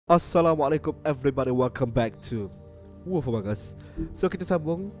Assalamualaikum everybody, welcome back to Wolf Among Us. So kita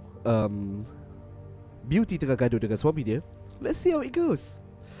sambung Beauty tengah gaduh dengan suami dia. Let's see how it goes.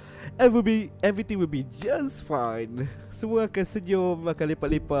 Everything will be just fine. Semua akan senyum, akan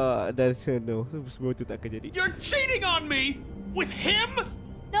lepak-lepak. Dan no, semua itu tak akan jadi. You're cheating on me! With him?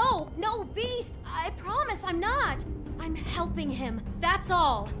 No, Beast. I promise I'm not. I'm helping him, that's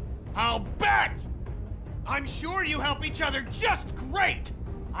all. I'll bet! I'm sure you help each other just great!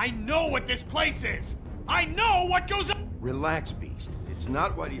 I know what this place is! I know what goes on! Relax, Beast. It's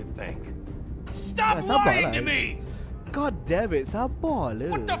not what you think. Stop sabar lying lah. to me! God damn it, sabar lah.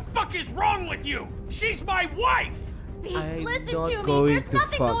 What the fuck is wrong with you? She's my wife! Beast, I'm listen not to me. going There's to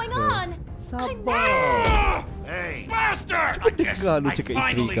nothing fuck going her. on. I'm Sabar. not. Hey! Bastard! Cuba I guess dengar lu I cakap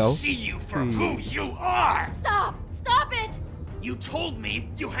isteri finally kau. see you for who you are! Stop it. You told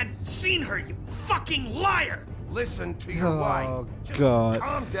me you had seen her, you fucking liar! Listen to your Oh, wife. Just God.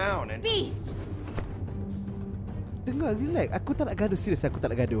 calm down and... Beast. Dengar, relax. Aku tak nak gaduh, serius aku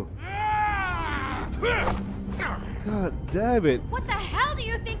tak nak gaduh. God damn it. What the hell do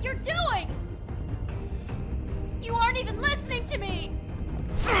you think you're doing? You aren't even listening to me.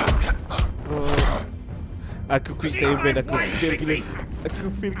 Aku quit the event, aku fail gila. Aku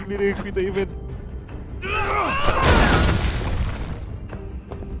fail gila dia quit the event.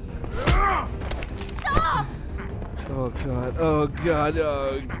 Stop. Oh god, oh god,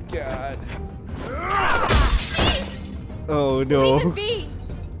 oh god. Beast. Oh Leave no. it be.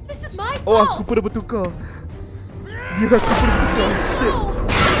 This is my Oh, fault. aku pun dah bertukar. Dia aku pun dah bertukar. Shit. No,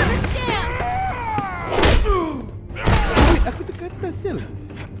 I understand. Wait, aku tekan atas, sial.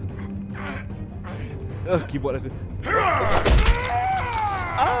 Keyboard aku.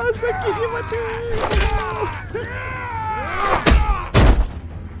 Sakitnya mata.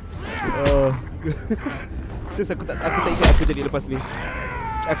 Sis, aku tak ingat aku jadi lepas ni.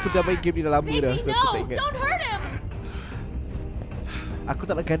 Aku dah main game ni dah lama dah, Baby, so aku tak no. ingat. Don't hurt him. Aku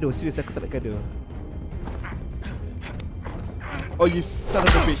tak nak gaduh, serius aku tak nak gaduh. Oh, you son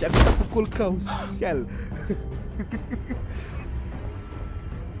of a bitch, aku tak pukul kau, sial.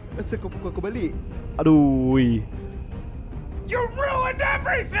 Asal kau pukul aku balik? Aduh. You ruined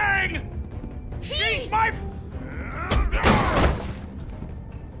everything! She's my...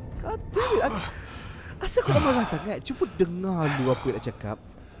 God damn it. Asal kau nak marah sangat? Cuba dengar dulu apa yang nak cakap.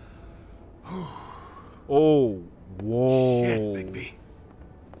 Oh. Whoa. Shit, Bigby.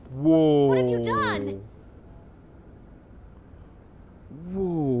 Whoa. What have you done?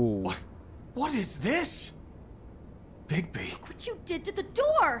 Whoa. What is this? Bigby. Look what you did to the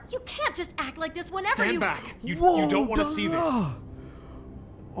door. You can't just act like this whenever Stand you... back. You Whoa, don't want to see this. dengar.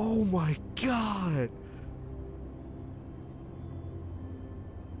 Oh my god.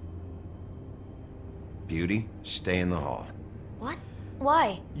 Beauty, stay in the hall. What?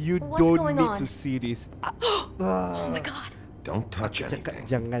 Why? You What's don't going need on? to see this. Oh my god. Don't touch Cakap anything.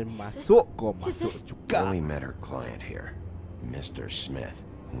 jangan masuk, kau is masuk this- juga. Only met her client here. Mr. Smith,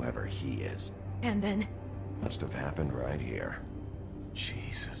 whoever he is. And then, Must have happened right here.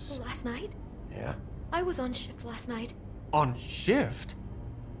 Jesus. last night? Yeah? I was on shift last night. On shift?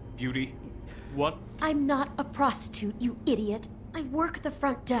 Beauty. What? I'm not a prostitute, you idiot. I work the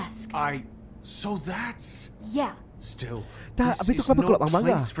front desk. So that's... Yeah. Still, Tak, this habis tu is kau apa no kau nak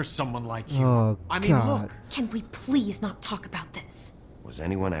marah? place for someone like you. Oh, I mean, God. look. Can we please not talk about this? Was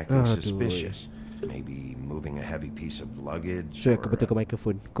anyone acting Aduh. suspicious? Maybe moving a heavy piece of luggage? Cuy, aku or- betul ke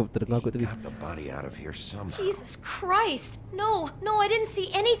mikrofon. Kau terdengar aku tadi. Got the body out of here somehow. Jesus Christ. No, I didn't see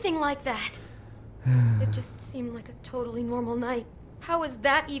anything like that. It just seemed like a totally normal night. How is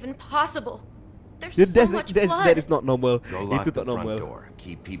that even possible? There's so much blood. That is not normal. Go lock Itu the tak front normal. door.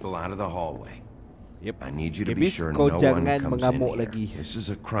 Keep people out of the hallway. Yep. I need you to Okay, be Miss, sure kau no one jangan comes in mengamuk here. lagi. This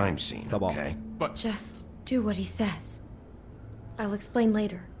is a crime scene, Sabar. okay? But Just do what he says. I'll explain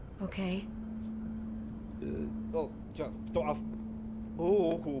later, okay? Oh, maaf.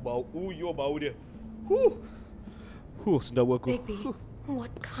 Oh, bau. Bau dia. Sendawa aku. Bigby, what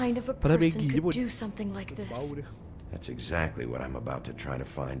kind of a Padahal person Maggie je pun. could do something like Bau this? dia. That's exactly what I'm about to try to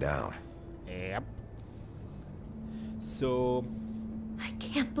find out. Yep. So, I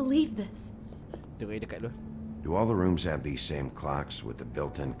can't believe this. tengok dekat dulu. Do all the rooms have these same clocks with the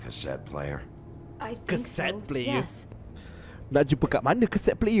built-in cassette player? I think Cassette so. player? Yes. Nak jumpa kat mana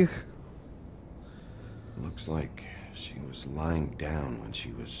cassette player? Looks like she was lying down when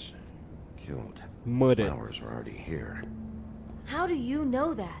she was killed. Murdered. Flowers were already here. How do you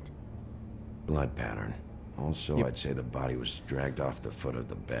know that? Blood pattern. Also, Yep. I'd say the body was dragged off the foot of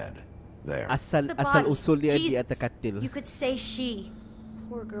the bed. There. Asal The asal body. usul dia di Jesus. atas katil. You could say she.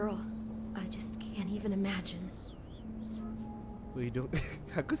 Poor girl. I just can't even imagine. hidung.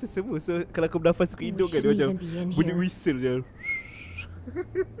 Aku semua. So kalau aku bernafas ke hidung kan dia macam shouldn't even be in bunyi here. whistle je.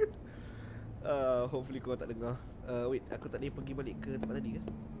 Hopefully kau tak dengar. Wait, aku tak boleh pergi balik ke tempat tadi ke?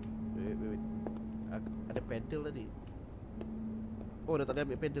 Wait. Ada pedal tadi. Oh, dah tak boleh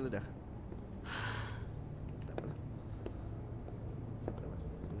ambil pedal dah. Tak apalah.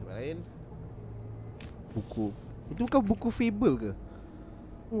 Tempat lain. Buku. Itu bukan buku fable ke?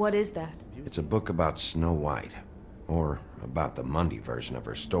 What is that? It's a book about Snow White. Or about the Mundy version of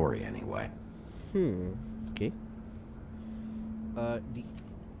her story, anyway. Okay.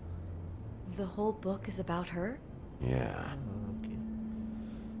 The whole book is about her? Yeah. Okay.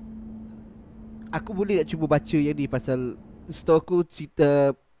 Aku boleh nak cuba baca yang ni pasal setahu aku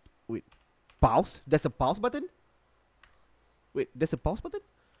cerita. Wait. Pause? There's a pause button? Wait, there's a pause button?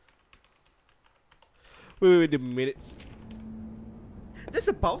 Wait a minute.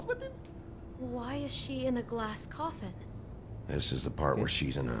 There's a pause button? Why is she in a glass coffin? This is the part where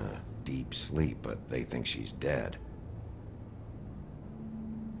she's in a deep sleep, but they think she's dead.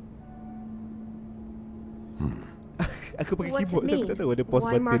 Aku pakai What's keyboard it so mean? aku tak tahu ada pause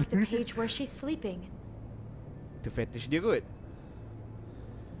Why mark button. the page where she's sleeping? Itu fetish dia kot.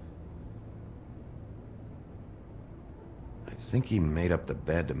 I think he made up the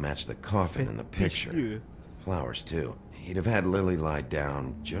bed to match the coffin in the Fetish picture. dia. Flowers, too. He'd have had Lily lie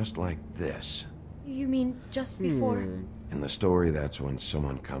down just like this. You mean just before? In the story, that's when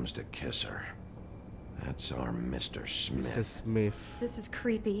someone comes to kiss her. That's our Mr. Mr. Smith. Smith. This is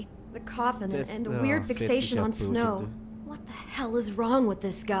creepy. The coffin That's- and a weird fetish fixation on apa macam snow. tu. What the hell is wrong with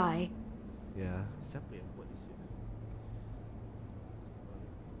this guy? Ya, siapa yang buat ni?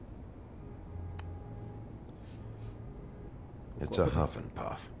 It's a huff and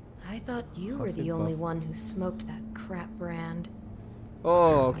puff. I thought you were Huff the and only puff. one who smoked that crap brand.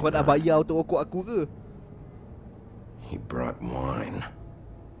 Oh, kau nak bayar untuk rokok aku ke? He brought wine.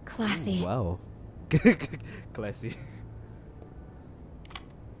 Classy. Wow. Classy.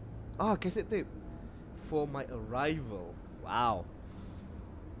 Cassette tape. For my arrival. Wow.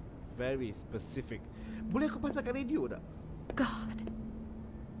 Very specific. Boleh aku pasangkan radio tak? God.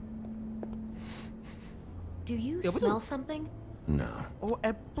 Do you Ya, betul. smell something? No. Oh,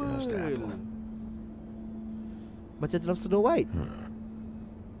 apple. Just apple. Macam dalam Snow White.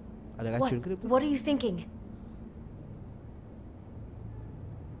 Ada What, racun ke dia? what are you thinking?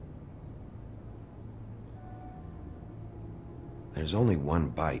 There's only one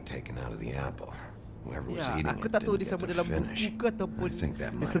bite taken out of the apple. Whoever was Ya, eating aku it tak tahu didn't dia get sama to dalam finish. buku ke ataupun I think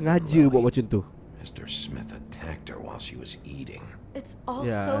that dia might have sengaja been buat Lily. macam tu. Mr. Smith attacked her while she was eating. It's all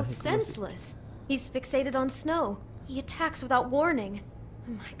Yeah, I so think it was- senseless. He's fixated on snow. He attacks without warning.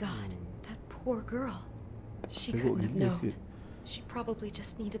 Oh my God, that poor girl. She Tengok couldn't have gini, known. Sid. She probably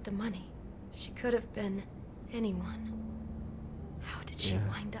just needed the money. She could have been anyone. How did she Yeah.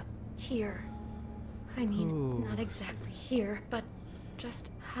 wind up here? I mean, Oh. not exactly here, but just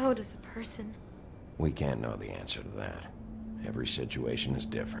how does a person... We can't know the answer to that. Every situation is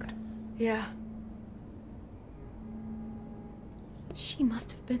different. Yeah. She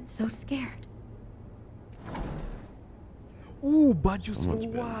must have been so scared. Ooh, baju Snow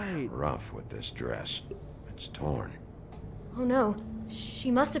Someone's White. been rough with this dress. It's torn. Oh no, she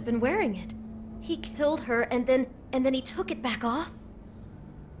must have been wearing it. He killed her and then he took it back off?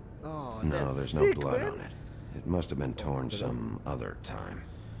 Oh, No, that's there's no sick, blood man. on it. It must have been torn some other time.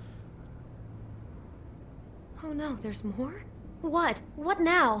 Oh no, there's more? What? What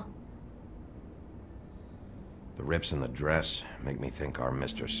now? The rips in the dress make me think our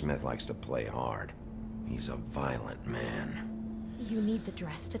Mr. Smith likes to play hard. He's a violent man. You need the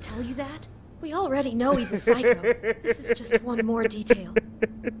dress to tell you that? We already know he's a psycho. This is just one more detail.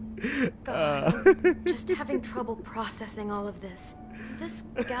 God, I'm just having trouble processing all of this. This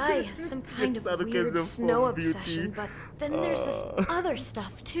guy has some kind of Sarcasm weird for snow beauty. obsession, but then there's this other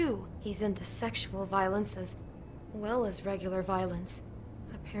stuff too. He's into sexual violence as well as regular violence,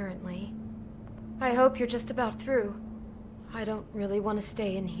 apparently. I hope you're just about through. I don't really want to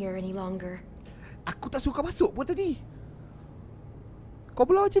stay in here any longer. Aku tak suka masuk pun tadi. Kau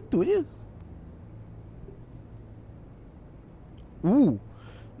belah macam tu je.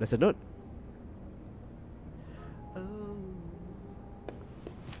 That's a note. Oh,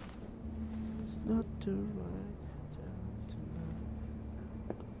 it's not the right time tonight.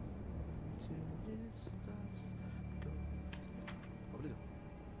 Till it stops going. Apa dia tu?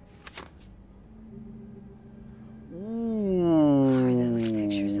 Ooh. Are those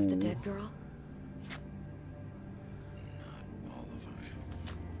pictures of the dead girl? All of them.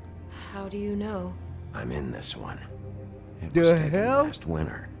 How do you know? I'm in this one. It The was taken hell? last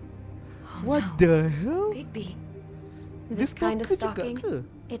winter. Oh, What no. the hell? Bigby. This kind of stalker stalking, juga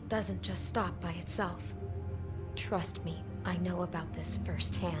ke? it doesn't just stop by itself. Trust me, I know about this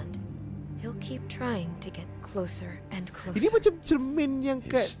firsthand. He'll keep trying to get closer and closer. Ini macam cermin yang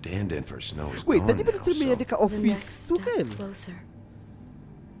His kat... stand-in for Snow's Wait, gone tadi macam now, cermin yang so dekat The office next tu step kan? closer.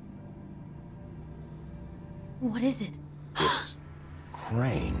 What is it? it's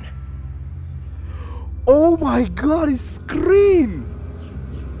Crane. Oh my god, it's Crane!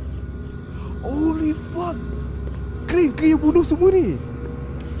 Holy fuck! Crane ke yang bunuh semua ni?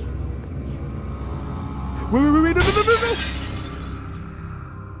 Wait, no.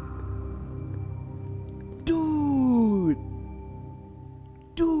 Dude.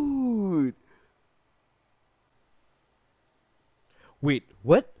 Wait,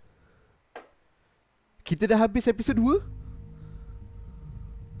 what? Kita dah habis episod 2?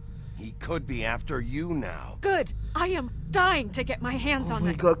 He could be after you now. Good. I am dying to get my hands Oh on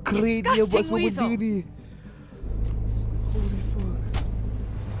my that god, Crane yang buat disgusting semua benda weasel. ni. Holy fuck.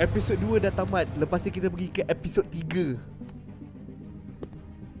 Episod 2 dah tamat. Lepas ni kita pergi ke episod 3.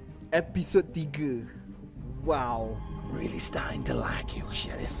 Episod 3. Wow. Really starting to like you,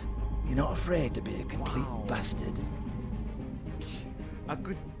 Sheriff. You're not afraid to be a complete bastard.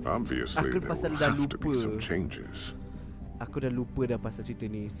 Aku Obviously, Aku there pasal will dah have to be lupa. some changes. Aku dah lupa dah pasal cerita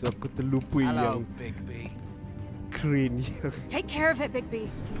ni. So aku terlupa yang Bigby. Crane yang Take care of it, Bigby,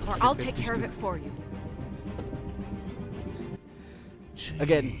 or I'll take care of it for you.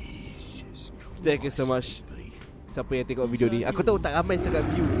 Again, thank you so much siapa yang tengok video ni. Aku tahu tak ramai sangat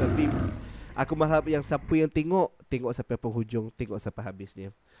view, tapi aku harap yang siapa yang tengok sampai penghujung, tengok sampai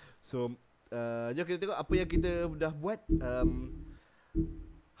habisnya. So jom kita tengok apa yang kita dah buat.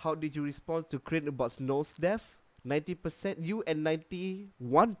 How did you respond to Crane about Snow's death? 90% you and 91%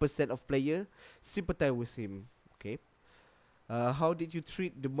 of player sympathize with him. Okay. How did you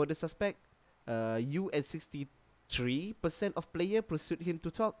treat the murder suspect? You and 63% of player pursued him to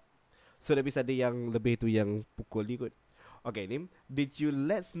talk. So dah bisa ada yang lebih tu yang pukul ni kot. Okay ni, did you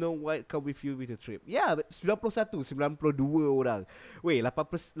let Snow White come with you with the trip? Ya, yeah, 92 orang. Weh,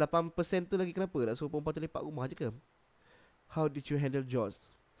 8% tu lagi kenapa? Nak suruh perempuan tu lepak rumah je ke? How did you handle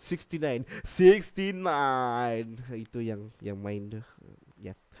George? 69. Itu yang main tu.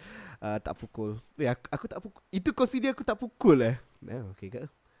 Ya. Yeah. Tak pukul. Aku tak pukul. Itu consider aku tak pukul okay ke?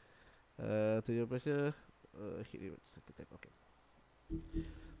 Tujuh pressure. Hit it. Okay.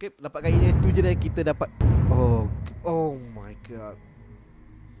 Okay, dapat kali ni tu je dah kita dapat. Oh my god.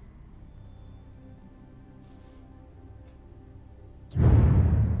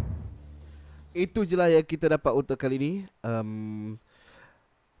 Itu je lah yang kita dapat untuk kali ni.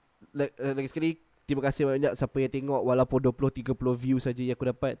 Lagi sekali terima kasih banyak siapa yang tengok. Walaupun 20-30 view saja yang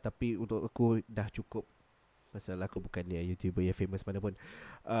aku dapat, tapi untuk aku dah cukup. Pasal aku bukan YouTuber yang famous mana pun.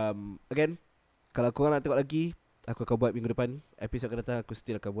 Again, kalau korang nak tengok lagi, aku akan buat minggu depan. Episod akan datang aku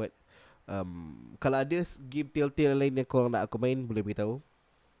still akan buat. Kalau ada game Telltale lain yang korang nak aku main, boleh beritahu.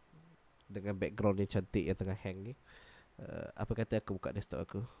 Dengan background yang cantik yang tengah hang ni. Apa kata aku buka desktop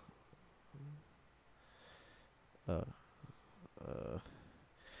aku.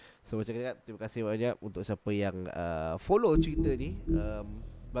 So macam cakap, terima kasih banyak untuk siapa yang follow cerita ni.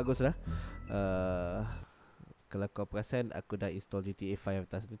 Baguslah. Kalau kau perasan, aku dah install GTA 5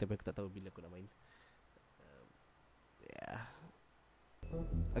 atas ni, tapi aku tak tahu bila aku nak main.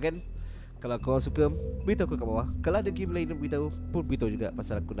 Again, kalau kau suka, beritahu aku kat bawah. Kalau ada game lain beritahu pun beritahu juga,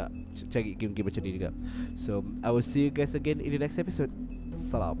 pasal aku nak cari game-game macam ni juga. So I will see you guys again in the next episode.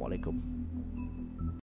 Assalamualaikum.